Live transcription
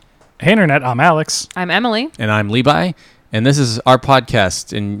Hey Internet, I'm Alex. I'm Emily. And I'm Levi. And this is our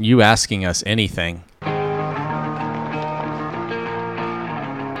podcast and you asking us anything.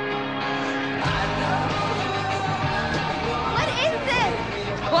 What is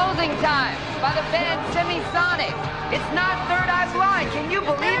this? Closing Time by the band Semisonic. It's not Third Eye Blind. Can you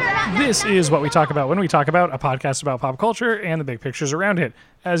believe that? This is what we talk about when we talk about a podcast about pop culture and the big pictures around it.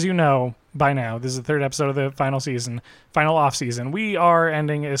 As you know by now, this is the third episode of the final off season. We are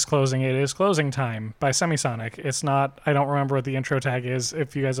ending is closing. It is Closing Time by Semisonic. It's not, I don't remember what the intro tag is.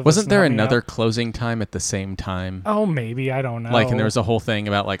 If you guys have Wasn't listened, there help me another out. Closing Time at the same time? Oh, maybe. I don't know. And there was a whole thing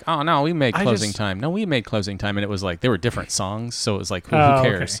about oh no, we made Closing just- Time. No, we made Closing Time. And it was they were different songs. So it was who Oh,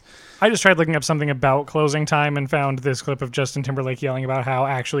 cares? okay. I just tried looking up something about Closing Time and found this clip of Justin Timberlake yelling about how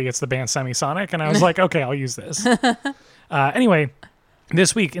actually it's the band Semisonic. And I was like, okay, I'll use this. Anyway,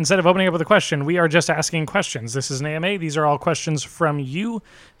 this week, instead of opening up with a question, we are just asking questions. This is an AMA. These are all questions from you.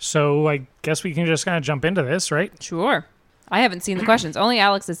 So I guess we can just kind of jump into this, right? Sure. I haven't seen the questions. Only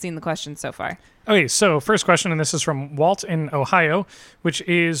Alex has seen the questions so far. Okay, so first question, and this is from Walt in Ohio, which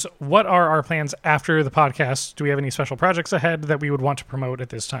is, what are our plans after the podcast? Do we have any special projects ahead that we would want to promote at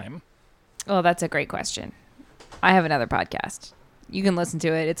this time? Oh, that's a great question. I have another podcast. You can listen to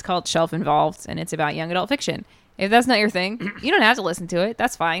it. It's called Shelf Involved, and it's about young adult fiction. If that's not your thing, you don't have to listen to it.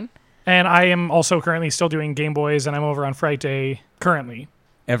 That's fine. And I am also currently still doing Game Boys, and I'm over on Fright Day currently.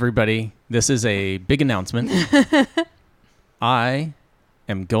 Everybody, this is a big announcement. I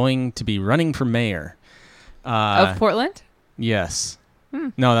am going to be running for mayor. Of Portland? Yes.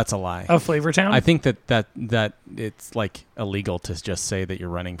 No, that's a lie. Of Flavortown? I think that it's illegal to just say that you're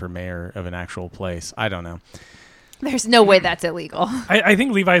running for mayor of an actual place. I don't know. There's no way that's illegal. I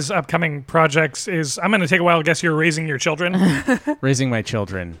think Levi's upcoming projects is, I'm going to take a wild guess, you're raising your children. Raising my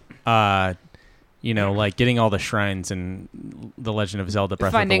children. Getting all the shrines in The Legend of Zelda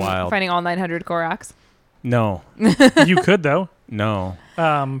Breath of the Wild. Finding all 900 Koroks. No. You could, though. No.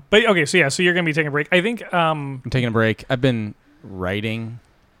 But okay, so you're going to be taking a break. I think, I'm taking a break. I've been writing,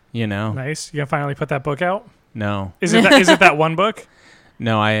 Nice. You going to finally put that book out? No. Is it that one book?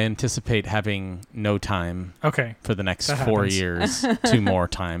 No, I anticipate having no time Okay. for the next That 4 happens. years. 2 more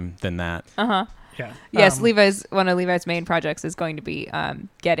time than that. Uh-huh. Yeah. Yes, one of Levi's main projects is going to be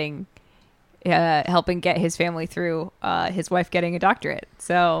helping get his family through his wife getting a doctorate.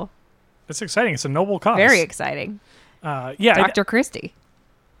 So It's exciting. It's a noble cause. very exciting. Yeah. Dr. Christie.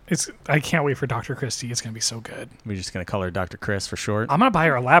 I can't wait for Dr. Christie. It's going to be so good. We're just going to call her Dr. Chris for short. I'm going to buy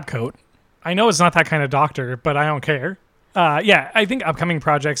her a lab coat. I know it's not that kind of doctor, but I don't care. I think upcoming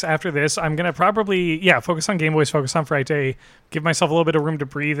projects after this, I'm going to probably, focus on Game Boys, focus on Fright Day, give myself a little bit of room to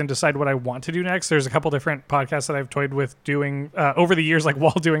breathe and decide what I want to do next. There's a couple different podcasts that I've toyed with doing over the years,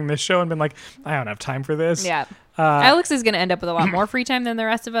 while doing this show, and been like, I don't have time for this. Yeah. Alex is going to end up with a lot more free time than the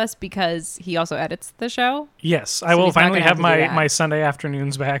rest of us because he also edits the show. Yes, I So will he's not finally gonna have have to do my, that. my Sunday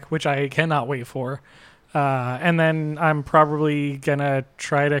afternoons back, which I cannot wait for. And then I'm probably going to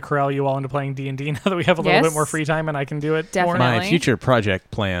try to corral you all into playing D&D now that we have a little bit Yes. more free time and I can do it Definitely. more. My future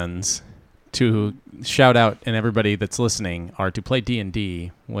project plans to shout out and everybody that's listening are to play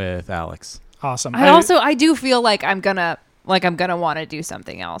D&D with Alex. Awesome. I do feel like I'm gonna want to do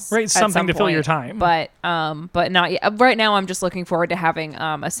something else. Right, at something some to fill your point. time. But not yet. Right now, I'm just looking forward to having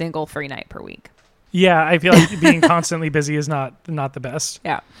a single free night per week. Yeah, I feel like being constantly busy is not the best.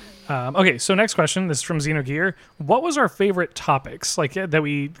 Yeah. Okay, so next question. This is from Xenogear. What was our favorite topics that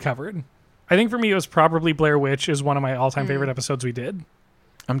we covered? I think for me it was probably Blair Witch is one of my all-time favorite episodes we did.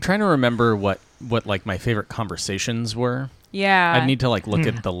 I'm trying to remember what my favorite conversations were. Yeah. I'd need to look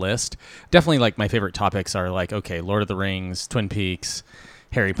at the list. Definitely my favorite topics are Lord of the Rings, Twin Peaks,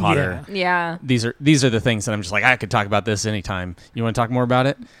 Harry Potter. Yeah. These are the things that I'm just I could talk about this anytime. You want to talk more about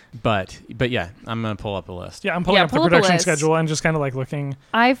it? But yeah, I'm gonna pull up a list. Yeah, I'm pulling up the pull up a production list. schedule and just kind of looking.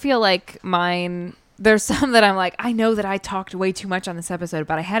 I feel like mine. There's some that I'm I know that I talked way too much on this episode,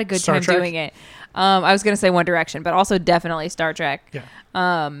 but I had a good Star time Trek? doing it. I was gonna say One Direction, but also definitely Star Trek. Yeah.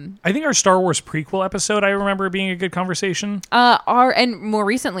 I think our Star Wars prequel episode I remember being a good conversation. And more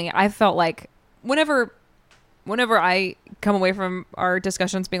recently, I felt like whenever I come away from our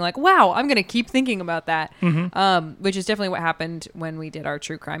discussions being wow, I'm going to keep thinking about that, which is definitely what happened when we did our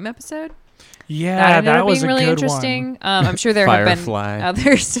true crime episode. Yeah, ended that up was being a really good interesting. one. I'm sure there have been Firefly.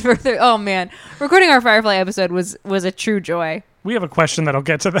 others further. Oh man, recording our Firefly episode was a true joy. We have a question that'll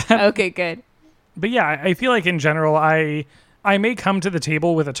get to that. Okay, good. But yeah, I feel like in general, I I may come to the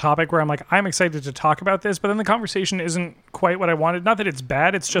table with a topic where I'm like, I'm excited to talk about this, but then the conversation isn't quite what I wanted. Not that it's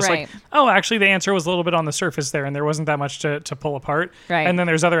bad. It's just Right. like, oh, actually the answer was a little bit on the surface there and there wasn't that much to pull apart. Right. And then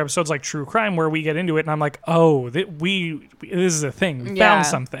there's other episodes like True Crime where we get into it and I'm like, oh, this is a thing. We found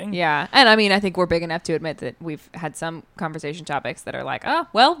something. Yeah. And I mean, I think we're big enough to admit that we've had some conversation topics that are like, oh,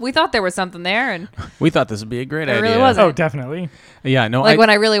 well, we thought there was something there. And We thought this would be a great It idea. really wasn't. Oh, definitely. Yeah, no, like when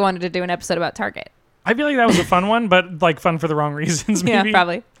I really wanted to do an episode about Target. I feel like that was a fun one, but like fun for the wrong reasons. Maybe. Yeah,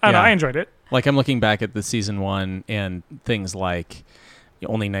 probably. I don't know. Yeah. I enjoyed it. Like I'm looking back at the season 1 and things like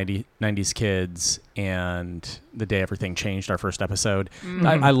only 90s kids and the day everything changed, our first episode.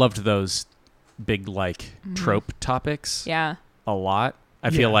 I loved those big like trope topics Yeah. a lot. I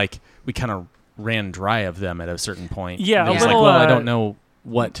feel Yeah. like we kind of ran dry of them at a certain point. Yeah, It a was little, like, well, I don't know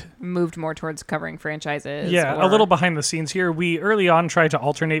what. Moved more towards covering franchises. Yeah, or- a little behind the scenes here. We early on tried to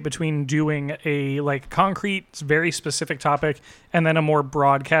alternate between doing a like concrete, very specific topic and then a more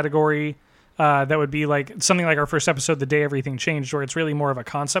broad category that would be like something like our first episode, The Day Everything Changed, where it's really more of a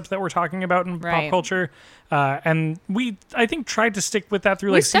concept that we're talking about in pop Right. culture. And we, I think, tried to stick with that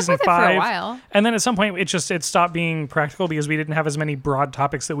through We like stuck season with it 5. for a while. And then at some point, it stopped being practical because we didn't have as many broad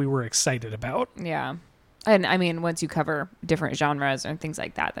topics that we were excited about. Yeah. And I mean, once you cover different genres and things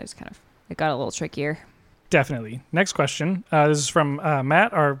like that, it got a little trickier. Definitely. Next question. This is from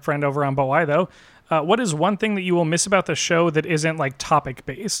Matt, our friend over on Bo-Wai, though. What is one thing that you will miss about the show that isn't like topic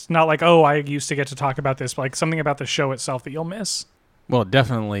based? Not like, oh, I used to get to talk about this, but like something about the show itself that you'll miss. Well,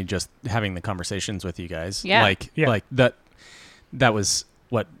 definitely just having the conversations with you guys. Yeah. Like that was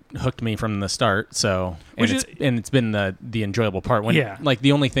what hooked me from the start. So Which it's been the enjoyable part. When Yeah. like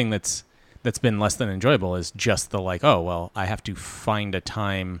the only thing that's been less than enjoyable is just the like, oh well, I have to find a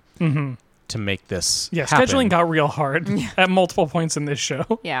time to make this Yeah, happen. scheduling got real hard at multiple points in this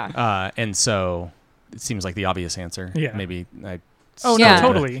show. Yeah. And so it seems like the obvious answer. Yeah. Maybe I Oh, no, started the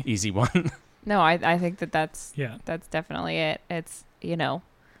totally. easy one. No, I think that's Yeah. definitely it. It's,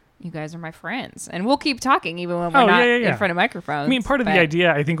 you guys are my friends. And we'll keep talking even when we're Oh, not yeah. in front of microphones. I mean, part of the but-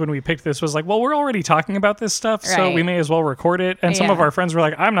 idea, I think, when we picked this was like, well, we're already talking about this stuff, so Right. we may as well record it. And some of Yeah. our friends were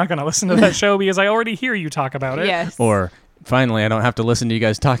like, I'm not going to listen to that show because I already hear you talk about it. Yes. Or finally, I don't have to listen to you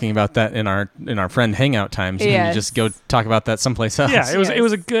guys talking about that in our friend hangout times. You Yes. just go talk about that someplace else. Yeah, it was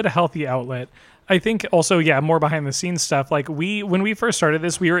Yes. a good, healthy outlet. I think also, more behind the scenes stuff. Like when we first started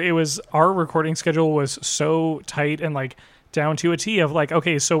this, our recording schedule was so tight and like down to a T of like,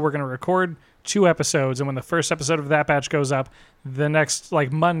 okay, so we're gonna record 2 episodes, and when the first episode of that batch goes up, the next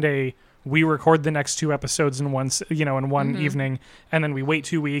like Monday we record the next 2 episodes in one evening, and then we wait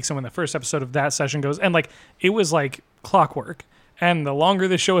 2 weeks, and when the first episode of that session goes, and like it was like clockwork. And the longer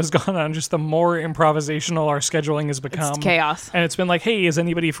the show has gone on, just the more improvisational our scheduling has become. It's chaos. And it's been like, hey, is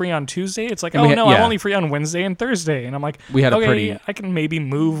anybody free on Tuesday? It's like, And oh, we no, yeah. I'm only free on Wednesday and Thursday. And I'm like, We had a okay, pretty- I can maybe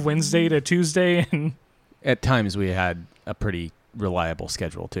move Wednesday to Tuesday. And At times, we had a pretty reliable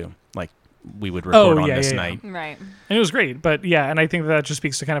schedule too. Like we would record on this night. Right. it was great. But yeah, and I think that just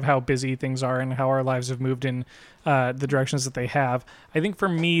speaks to kind of how busy things are and how our lives have moved in the directions that they have. I think for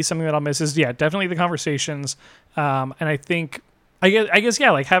me, something that I'll miss is, definitely the conversations. And I think, I guess,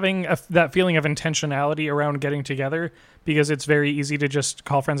 like having that feeling of intentionality around getting together, because it's very easy to just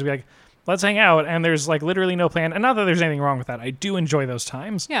call friends and be like, let's hang out. And there's like literally no plan. And not that there's anything wrong with that. I do enjoy those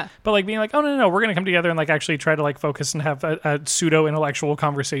times. Yeah. But like being like, oh, no, we're going to come together and like actually try to like focus and have a pseudo intellectual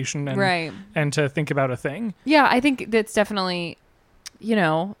conversation and, Right. and to think about a thing. Yeah, I think that's definitely,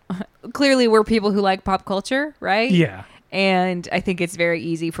 clearly we're people who like pop culture, right? Yeah. And I think it's very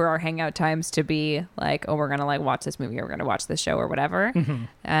easy for our hangout times to be like, oh, we're going to like watch this movie or we're going to watch this show or whatever.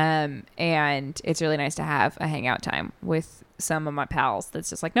 And it's really nice to have a hangout time with some of my pals that's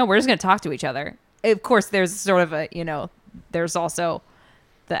just like, no, we're just going to talk to each other. Of course, there's sort of there's also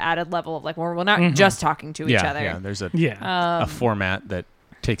the added level of like, well, we're not just talking to each other. Yeah, there's a Yeah. a format that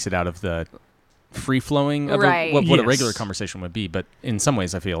takes it out of the free flowing of Right. what Yes. a regular conversation would be. But in some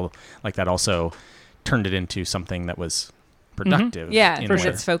ways, I feel like that also turned it into something that was productive. Yeah, in because a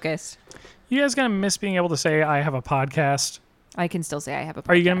way. it's focused. You guys going to miss being able to say I have a podcast? I can still say I have a podcast.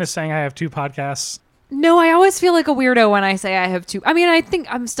 Are you going to miss saying I have 2 podcasts? No, I always feel like a weirdo when I say I have 2. I mean, I think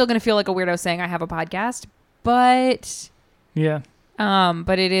I'm still going to feel like a weirdo saying I have a podcast, but Yeah.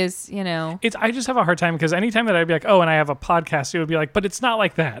 but it is, I just have a hard time because anytime that I'd be like, oh, and I have a podcast, it would be like, but it's not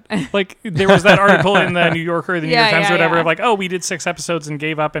like that. Like there was that article in the New Yorker, the New York Times or whatever of like, oh, we did 6 episodes and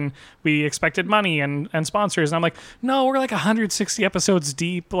gave up and we expected money and sponsors. And I'm like, no, we're like 160 episodes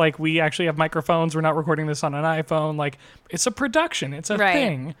deep. Like we actually have microphones. We're not recording this on an iPhone. Like it's a production. It's a Right.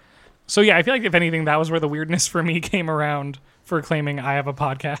 thing. So yeah, I feel like if anything, that was where the weirdness for me came around for claiming I have a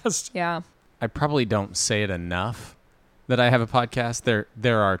podcast. Yeah. I probably don't say it enough that I have a podcast.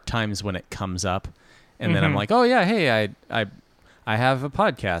 There are times when it comes up, and then I'm Mhm. like, oh yeah, hey, I have a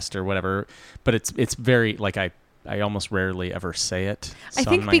podcast or whatever. But it's very like I almost rarely ever say it. So I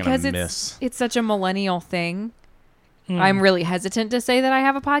think I'm not because gonna it's such a millennial thing, Hmm. I'm really hesitant to say that I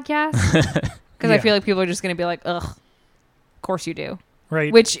have a podcast because I Yeah. feel like people are just going to be like, ugh, of course you do.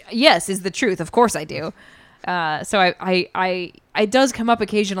 right. Which, yes, is the truth. Of course I do. So it does come up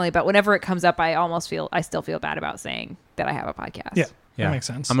occasionally, but whenever it comes up, I still feel bad about saying that I have a podcast. Yeah. Yeah. That makes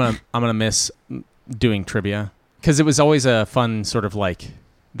sense. I'm gonna miss doing trivia because it was always a fun sort of like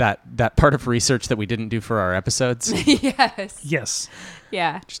that part of research that we didn't do for our episodes. Yes. Yes.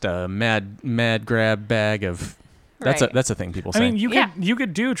 Yeah. Just a mad grab bag of that's Right. a thing people I say. mean, you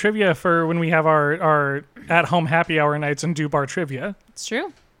could do trivia for when we have our at home happy hour nights and do bar trivia, It's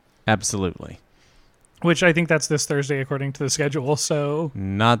true. Absolutely. which I think that's this Thursday according to the schedule. So,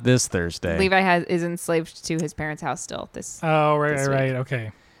 Not this Thursday. Levi is enslaved to his parents' house still. oh right, This right, week.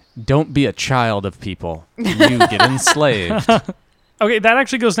 okay. Don't be a child of people. You get enslaved. Okay, that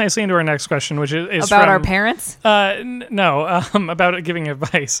actually goes nicely into our next question, which is About from, our parents? No, about giving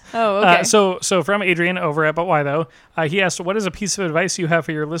advice. Oh, okay. So from Adrian over at But Why Though, he asked, "What is a piece of advice you have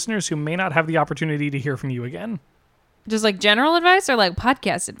for your listeners who may not have the opportunity to hear from you again?" Just like general advice or like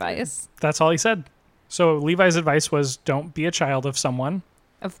podcast advice That's all he said. So Levi's advice was, "Don't be a child of someone."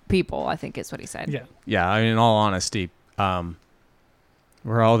 of people, I think is what he said. Yeah, Yeah, I mean, in all honesty,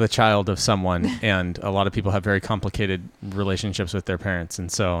 we're all the child of someone, and a lot of people have very complicated relationships with their parents,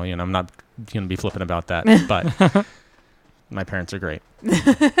 and so I'm not going to be flippant about that, but my parents are great.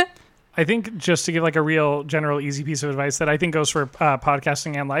 I think just to give like a real general easy piece of advice that I think goes for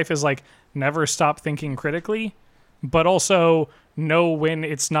podcasting and life is like never stop thinking critically, but also know when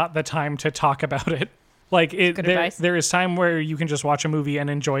it's not the time to talk about it. Like good advice. there is time where you can just watch a movie and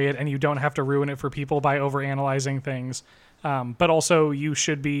enjoy it, and you don't have to ruin it for people by overanalyzing things. But also you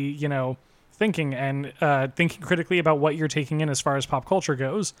should be, thinking and thinking critically about what you're taking in as far as pop culture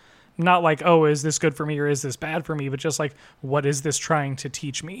goes. Not like, oh, is this good for me or is this bad for me? But just like, what is this trying to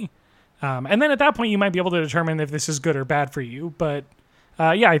teach me? And then at that point, you might be able to determine if this is good or bad for you. But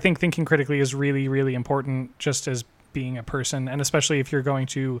I think thinking critically is really, really important just as being a person. And especially if you're going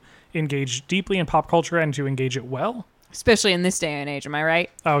to engage deeply in pop culture and to engage it well. Especially in this day and age, am I right?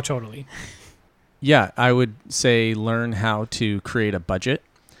 Oh, totally. Yeah, I would say learn how to create a budget.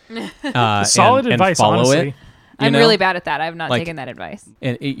 Solid and advice, follow honestly. it. you I'm know? really bad at that. I've not Like- taken that advice.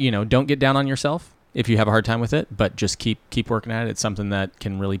 And don't get down on yourself if you have a hard time with it, but just keep working at it. It's something that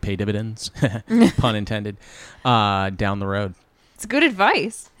can really pay dividends, pun intended, down the road. It's good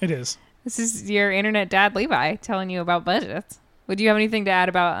advice. It is. This is your internet dad, Levi, telling you about budgets. Would you have anything to add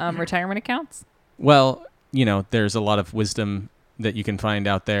about retirement accounts? Well, there's a lot of wisdom that you can find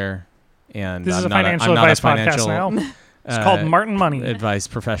out there, and This is I'm a not financial I'm not a advice podcast financial, now. It's called Martin Money. advice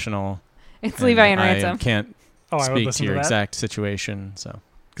professional. It's Levi and I Ransom. can't Oh, I would speak listen to your to that. exact situation, so.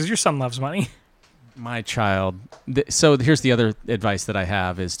 Because your son loves money. My child. So here's the other advice that I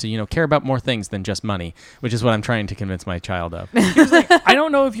have is to, care about more things than just money, which is what I'm trying to convince my child of. I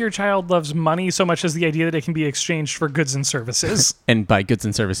don't know if your child loves money so much as the idea that it can be exchanged for goods and services. And by goods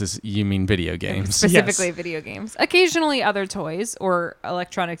and services, you mean video games. Specifically video games. Occasionally other toys or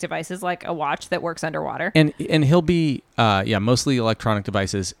electronic devices like a watch that works underwater. And he'll be, mostly electronic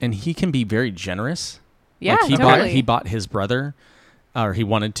devices, and he can be very generous. Yeah, Like totally. he bought his brother, or he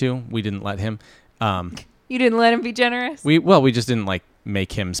wanted to. We didn't let him. You didn't let him be generous? We just didn't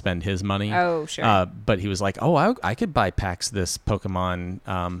make him spend his money. Oh, sure. But he was like, "Oh, I could buy PAX this Pokemon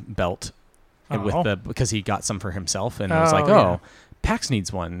belt because he got some for himself, and I was like, Oh, oh, yeah. PAX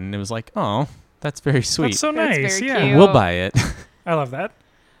needs one, and it was like, oh, that's very sweet. That's so That's nice. very Yeah. cute. We'll buy it." I love that.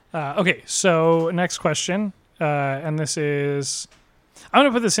 Okay, so next question. And this is... I'm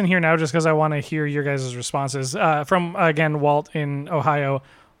going to put this in here now just because I want to hear your guys' responses. From, again, Walt in Ohio.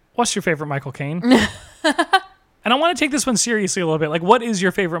 What's your favorite Michael Caine? And I want to take this one seriously a little bit. Like, what is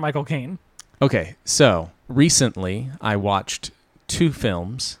your favorite Michael Caine? Okay, so recently I watched 2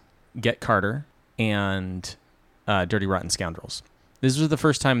 films, Get Carter and Dirty Rotten Scoundrels. This was the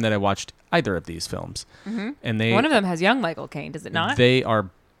first time that I watched either of these films. Mm-hmm. And they One of them has young Michael Caine, does it not? They are,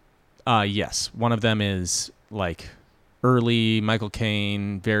 yes. One of them is like early Michael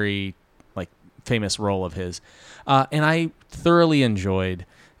Caine, very like famous role of his. And I thoroughly enjoyed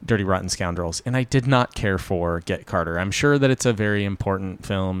Dirty Rotten Scoundrels, and I did not care for Get Carter. I'm sure that it's a very important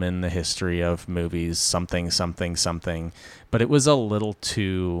film in the history of movies, something, but it was a little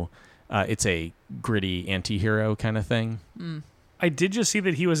too, it's a gritty anti-hero kind of thing. I did just see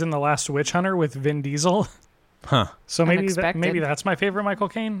that he was in The Last Witch Hunter with Vin Diesel. Huh. So maybe Unexpected. maybe that's my favorite Michael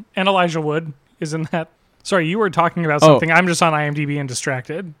Caine. And Elijah Wood is in that. Sorry, you were talking about Oh. something. I'm just on IMDb and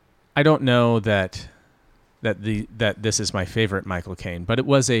distracted. I don't know that this is my favorite Michael Caine, but it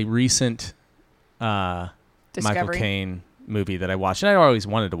was a recent Michael Discovery. Caine movie that I watched, and I always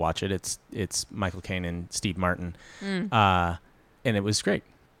wanted to watch it. It's Michael Caine and Steve Martin, and it was great.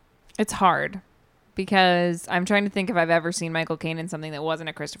 It's hard because I'm trying to think if I've ever seen Michael Caine in something that wasn't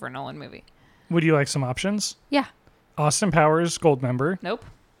a Christopher Nolan movie. Would you like some options? Yeah. Austin Powers, Goldmember. Nope.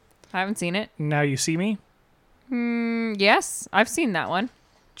 I haven't seen it. Now You See Me. Yes, I've seen that one.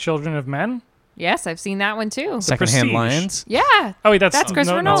 Children of Men. Yes, I've seen that one too. Secondhand Prestige. Lions. Yeah. Oh wait, that's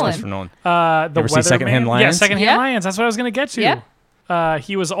Christopher That's Nolan. Christopher Nolan. The You ever see Secondhand Weatherman. Yeah, Lions? Secondhand Yeah. Lions. That's what I was going to get to. Yeah.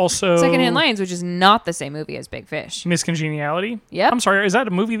 He was also Secondhand Lions, which is not the same movie as Big Fish. Miss Congeniality. Yep. I'm sorry. Is that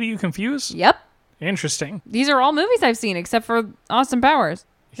a movie that you confuse? Yep. Interesting. These are all movies I've seen except for Austin Powers.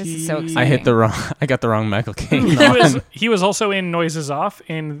 This is so exciting. I got the wrong Michael Caine. He was also in Noises Off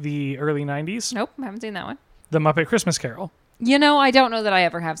in the early 90s. Nope, I haven't seen that one. The Muppet Christmas Carol. You know, I don't know that I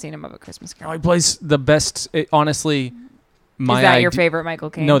ever have seen him of a Christmas Carol. He plays the best. Honestly, my Is that your ide- favorite Michael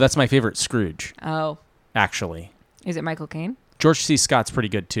Caine? No, that's my favorite Scrooge. Oh, Actually, is it Michael Caine? George C. Scott's pretty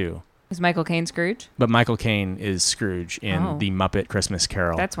good too, Is Michael Caine Scrooge? but Michael Caine is Scrooge in Oh. the Muppet Christmas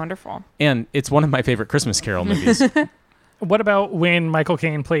Carol, That's wonderful. and it's one of my favorite Christmas Carol movies. What about when Michael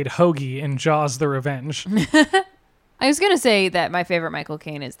Caine played Hoagie in Jaws: The Revenge? I was going to say that my favorite Michael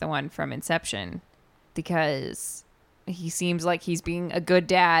Caine is the one from Inception because he seems like he's being a good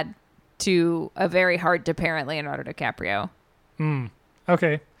dad to a very hard-to-parent Leonardo DiCaprio.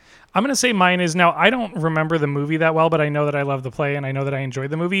 Okay. I'm going to say mine is now, I don't remember the movie that well, but I know that I love the play and I know that I enjoyed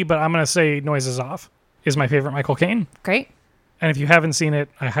the movie, but I'm going to say Noises Off is my favorite Michael Caine. Great. And if you haven't seen it,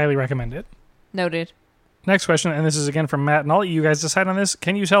 I highly recommend it. Noted. Next question, and this is again from Matt, and I'll let you guys decide on this.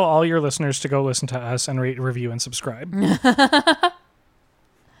 Can you tell all your listeners to go listen to us and rate, review, and subscribe?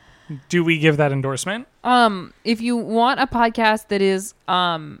 Do we give that endorsement? If you want a podcast that is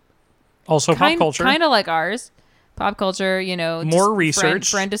Also pop culture. kind of like ours, pop culture, you know, More just research.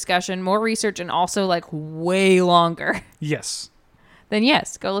 friend discussion, more research, and also like way longer. Yes. Then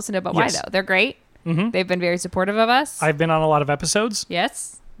yes, go listen to But Why Yes. Though. They're great. Mm-hmm. They've been very supportive of us. I've been on a lot of episodes.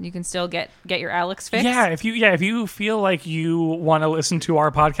 Yes, you can still get your Alex fix. Yeah, if you feel like you want to listen to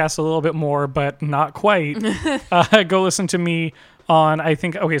our podcast a little bit more, but not quite, go listen to me on, I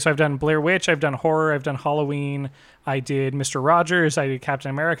think, okay, so I've done Blair Witch, I've done horror, I've done Halloween, I did Mr. Rogers, I did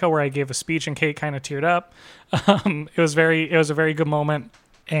Captain America, where I gave a speech and Kate kind of teared up. It was a very good moment,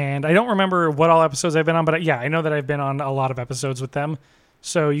 and I don't remember what all episodes I've been on, but yeah, I know that I've been on a lot of episodes with them.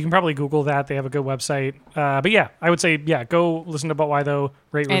 So you can probably Google that. They have a good website. But yeah, I would say, yeah, go listen to But Why Though,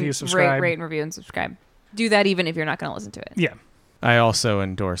 rate, and review, subscribe. rate and review and subscribe. Do that even if you're not going to listen to it. Yeah. I also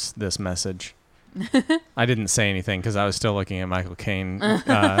endorse this message. I didn't say anything because I was still looking at Michael Caine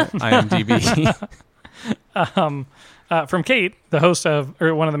IMDb. From Kate, the host of,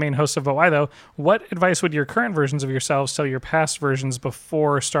 or one of the main hosts of But Why Though, what advice would your current versions of yourselves tell your past versions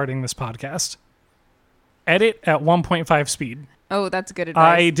before starting this podcast? Edit at 1.5 speed. Oh, that's good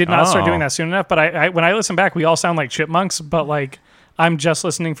advice. I did not start Oh. doing that soon enough, but I when I listen back, we all sound like chipmunks, but like I'm just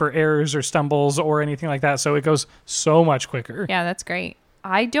listening for errors or stumbles or anything like that, so it goes so much quicker. Yeah, that's great.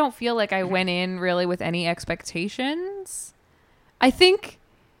 I don't feel like I went in really with any expectations. I think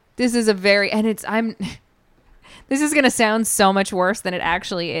this is this is going to sound so much worse than it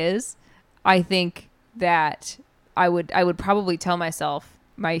actually is. I think that I would probably tell myself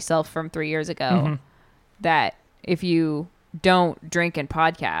from 3 years ago that if you don't drink and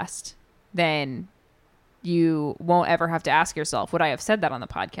podcast, then you won't ever have to ask yourself, would I have said that on the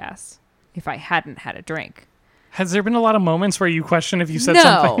podcast if I hadn't had a drink? Has there been a lot of moments where you question if you said No.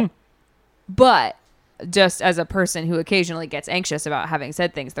 something? But just as a person who occasionally gets anxious about having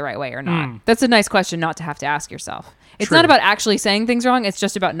said things the right way or not, that's a nice question not to have to ask yourself. It's True. not about actually saying things wrong. It's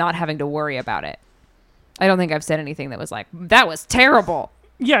just about not having to worry about it. I don't think I've said anything that was like, that was terrible.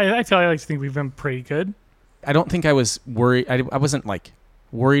 Yeah, I like to think we've been pretty good. I don't think I was worried. I wasn't like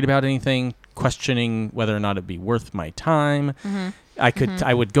worried about anything, questioning whether or not it'd be worth my time.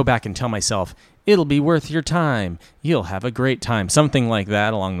 I would go back and tell myself, it'll be worth your time. You'll have a great time. Something like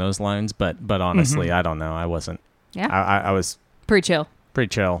that along those lines. But honestly, I don't know. I wasn't. Yeah. I was Pretty chill. pretty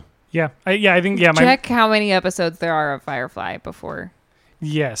chill. Yeah, I think, yeah. Check how many episodes there are of Firefly before.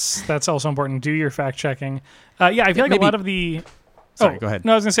 Yes, that's also important. Do your fact checking. Yeah, I feel like Maybe- a lot of the... Sorry, go ahead.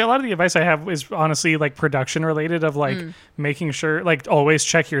 No, I was going to say a lot of the advice I have is honestly like production related of like making sure, like always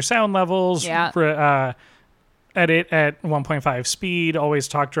check your sound levels. Yeah. Edit at 1.5 speed. Always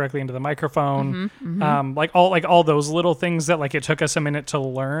talk directly into the microphone. Like all those little things that like it took us a minute to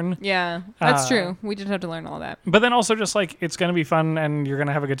learn. Yeah, that's true. We did have to learn all that. But then also just like it's going to be fun and you're going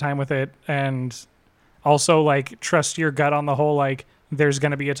to have a good time with it. And also like trust your gut on the whole like there's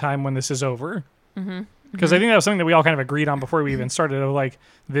going to be a time when this is over. Because I think that was something that we all kind of agreed on before we even started. Of like,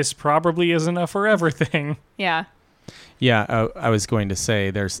 this probably isn't a forever thing. Yeah. Yeah, I was going to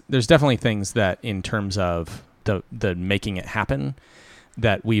say there's definitely things that in terms of the making it happen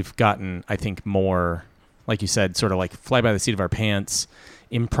that we've gotten, I think, more, like you said, sort of like fly by the seat of our pants,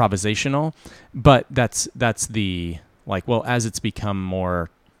 improvisational. But that's the like, well, as it's become more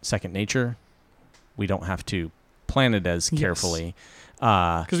second nature, we don't have to plan it as carefully.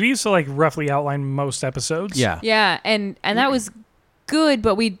 Because we used to like roughly outline most episodes. Yeah. Yeah, and that was good,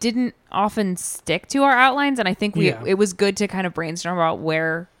 but we didn't often stick to our outlines, and I think it was good to kind of brainstorm about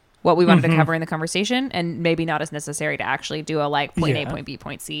what we wanted to cover in the conversation, and maybe not as necessary to actually do a like point A, point B,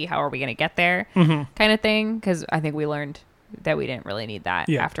 point C, how are we going to get there kind of thing, because I think we learned that we didn't really need that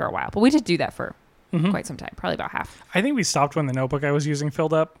after a while. But we did do that for quite some time, probably about half. I think we stopped when the notebook I was using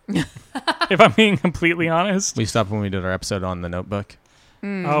filled up, if I'm being completely honest. We stopped when we did our episode on The Notebook.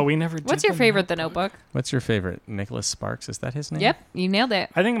 Oh, we never did. What's your favorite, The Notebook? What's your favorite? Nicholas Sparks? Is that his name? Yep, you nailed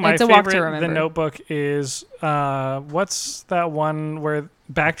it. I think my it's a walk to favorite, remember. The Notebook, is what's that one where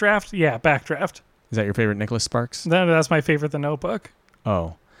Backdraft? Yeah, Backdraft. Is that your favorite Nicholas Sparks? That's my favorite, The Notebook.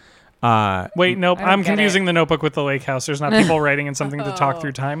 Oh. Wait, nope. I don't I'm get confusing The Notebook with The Lake House. There's not people writing in something to talk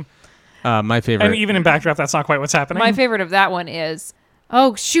through time. My favorite. And even in Backdraft, that's not quite what's happening. My favorite of that one is,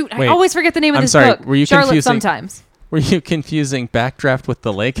 oh shoot, Wait, I always forget the name of I'm this sorry, book. were you Charlotte confusing- Sometimes. Were you confusing Backdraft with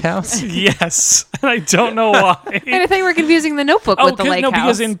The Lake House? Yes, and I don't know why. And I thought you were confusing The Notebook with the Lake House.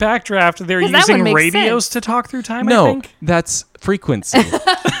 because in Backdraft they're 'Cause that one using makes radios sense. to talk through time. I No, think. that's Frequency. How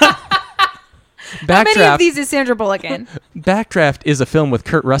many of Backdraft, these is Sandra Bullock in? Backdraft is a film with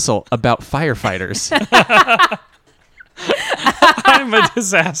Kurt Russell about firefighters. I'm a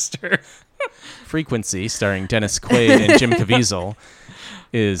disaster. Frequency, starring Dennis Quaid and Jim Caviezel,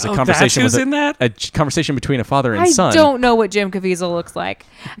 is a Oh, conversation that's with who's in that? a conversation between a father and I son. don't know what Jim Caviezel looks like.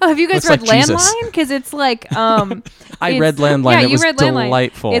 Oh, have you guys Looks read like Jesus. Landline? Because it's like I read Landline. Yeah, It you was read Landline.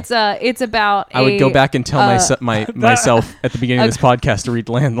 delightful. It's about I would go back and tell uh, myself at the beginning of this podcast to read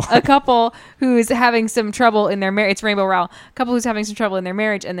Landline. a couple who's having some trouble in their marriage. It's Rainbow Rowell. A couple who's having some trouble in their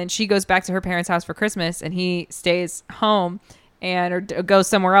marriage, and then she goes back to her parents' house for Christmas, and he stays home or goes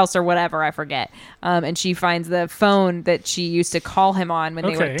somewhere else or whatever, I forget. And she finds the phone that she used to call him on when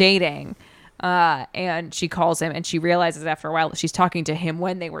they were Okay. dating. And she calls him, and she realizes after a while that she's talking to him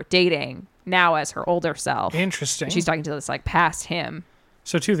when they were dating, now as her older self. Interesting. She's talking to this like past him.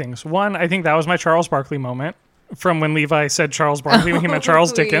 So two things. One, I think that was my Charles Barkley moment from when Levi said Charles Barkley when he meant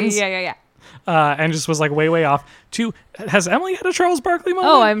Charles Dickens, Yeah. and just was like way off. Two, has Emily had a Charles Barkley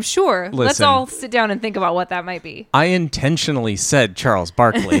moment? Oh, I'm sure. Let's Listen. all sit down and think about what that might be. I intentionally said Charles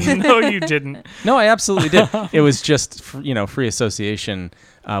Barkley. No, you didn't. No, I absolutely did. It was just free association.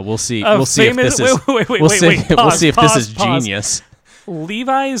 We'll see. A We'll see if famous- this is. wait, we'll see. We'll pause, see if pause, this is pause. genius.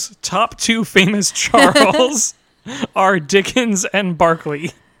 Levi's top two famous Charles are Dickens and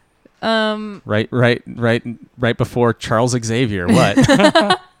Barkley. Right before Charles Xavier.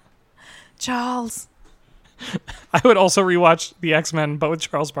 What? Charles. I would also rewatch the X-Men, but with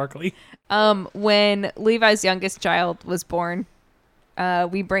Charles Barkley. When Levi's youngest child was born,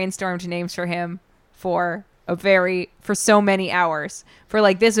 we brainstormed names for him for so many hours. For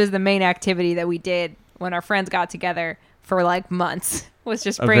like, this was the main activity that we did when our friends got together for like months. Was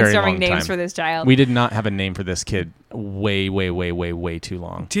just A very brainstorming long names time. for this child. We did not have a name for this kid. Way too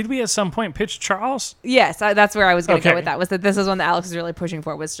long. Did we at some point pitch Charles? Yes, that's where I was going to Okay. go with that. Was that this is one that Alex was really pushing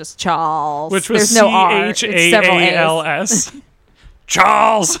for, was just Charles. Which was There's no R. It's several A's. CHAALS.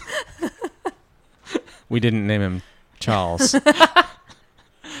 Charles! We didn't name him Charles.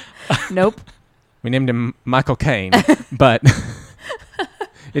 Nope. We named him Michael Caine, but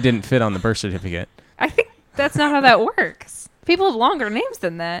it didn't fit on the birth certificate. I think that's not how that works. People have longer names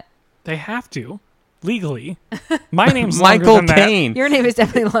than that. They have to. Legally. My name's Michael longer than Caine Your name is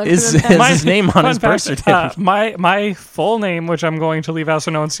definitely longer is than that. his name on his Fun birth fact, certificate. my full name, which I'm going to leave out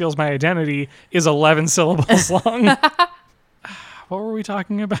so no one steals my identity, is 11 syllables long. What were we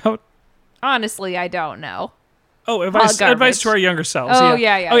talking about? Honestly, I don't know. Oh, advice garbage. to our younger selves. Oh,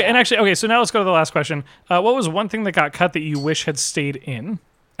 yeah, Okay, yeah. and actually, okay, so now let's go to the last question. What was one thing that got cut that you wish had stayed in?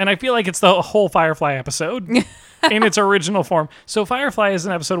 And I feel like it's the whole Firefly episode in its original form. So Firefly is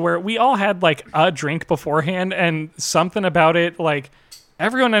an episode where we all had like a drink beforehand, and something about it, like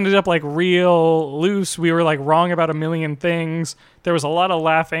everyone ended up like real loose. We were like wrong about a million things. There was a lot of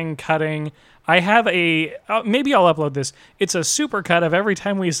laughing, cutting. I have maybe I'll upload this. It's a super cut of every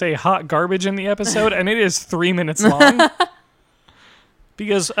time we say hot garbage in the episode, and it is 3 minutes long.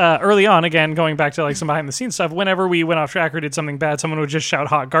 Because early on, again, going back to like some behind the scenes stuff, whenever we went off track or did something bad, someone would just shout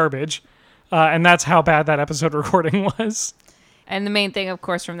hot garbage. And that's how bad that episode recording was. And the main thing, of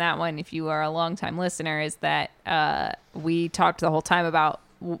course, from that one, if you are a longtime listener, is that we talked the whole time about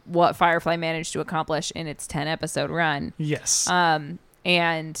what Firefly managed to accomplish in its 10-episode run. Yes.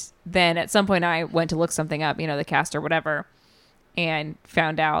 And then at some point I went to look something up, the cast or whatever, and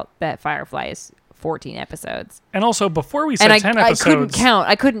found out that Firefly is 14 episodes. And also, before we said 10 episodes... I couldn't count.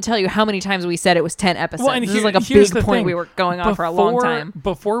 I couldn't tell you how many times we said it was 10 episodes. Well, and this is like a big point thing. we were going on for a long time.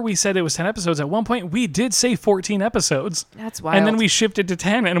 Before we said it was 10 episodes, at one point we did say 14 episodes. That's wild. And then we shifted to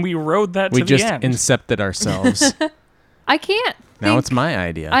 10 and we rode that to the end. We just incepted ourselves. I can't Now it's my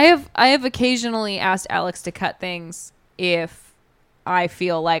idea. I have occasionally asked Alex to cut things if I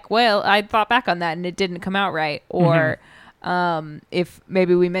feel like, well, I thought back on that and it didn't come out right. Or if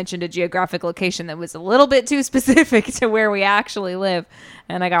maybe we mentioned a geographic location that was a little bit too specific to where we actually live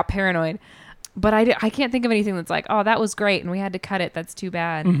and I got paranoid. But I can't think of anything that's like, oh, that was great and we had to cut it. That's too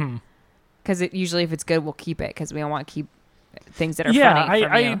bad. Because usually if it's good, we'll keep it because we don't want to keep things that are funny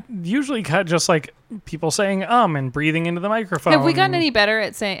from I usually cut just like people saying and breathing into the microphone. Have we gotten any better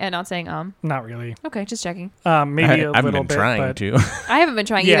at not saying Not really. Okay, just checking. Maybe a I haven't little been bit. trying but to. I haven't been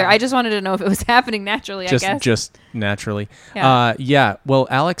trying either. I just wanted to know if it was happening naturally, I guess. Just naturally. Yeah. Well,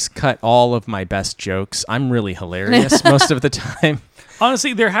 Alex cut all of my best jokes. I'm really hilarious most of the time.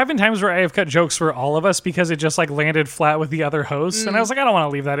 Honestly, there have been times where I have cut jokes for all of us because it just like landed flat with the other hosts. And I was like, I don't want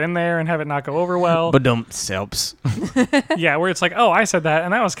to leave that in there and have it not go over well. But don't helps. Yeah, where it's like, oh, I said that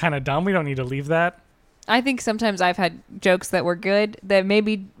and that was kind of dumb. We don't need to leave that. I think sometimes I've had jokes that were good that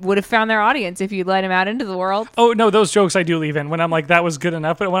maybe would have found their audience if you'd let them out into the world. Oh, no, those jokes I do leave in when I'm like, that was good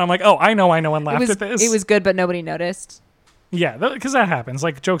enough. But when I'm like, oh, I know one laughed at this. It was good, but nobody noticed. Yeah, because that happens.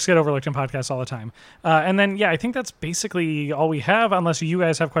 Like, jokes get overlooked in podcasts all the time. And then, yeah, I think that's basically all we have, unless you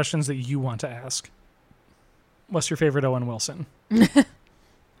guys have questions that you want to ask. What's your favorite Owen Wilson?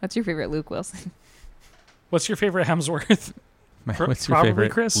 What's your favorite Luke Wilson? What's your favorite Hemsworth? What's your Probably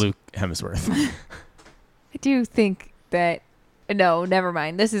favorite Chris? Luke Hemsworth? I do think that... No, never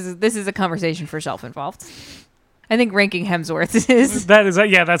mind. This is a conversation for Shelf-Involved. I think ranking Hemsworth is...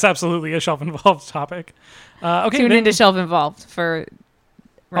 That's absolutely a Shelf-Involved topic. Okay, Tune into Shelf-Involved for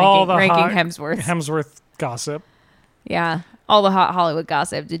ranking hot Hemsworth gossip. Yeah, all the hot Hollywood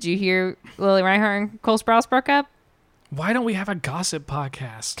gossip. Did you hear Lily Reinhart and Cole Sprouse broke up? Why don't we have a gossip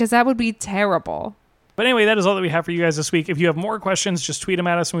podcast? Because that would be terrible. But anyway, that is all that we have for you guys this week. If you have more questions, just tweet them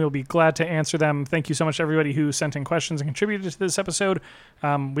at us and we will be glad to answer them. Thank you so much to everybody who sent in questions and contributed to this episode.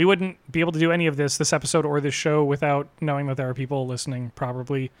 We wouldn't be able to do any of this episode or this show without knowing that there are people listening,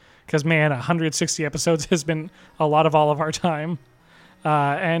 probably. Because, man, 160 episodes has been a lot of all of our time.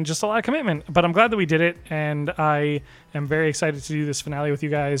 And just a lot of commitment. But I'm glad that we did it, and I am very excited to do this finale with you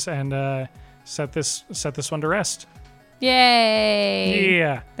guys and set this one to rest. Yay!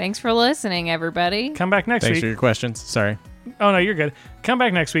 Yeah. Thanks for listening, everybody. Come back next Thanks week. for your questions. Sorry. Oh, no, you're good. Come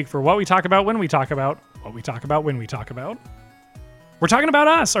back next week for what we talk about when we talk about what we talk about when we talk about. We're talking about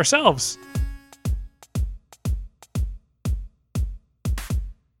us, ourselves.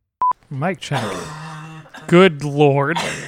 Mic check. Good Lord.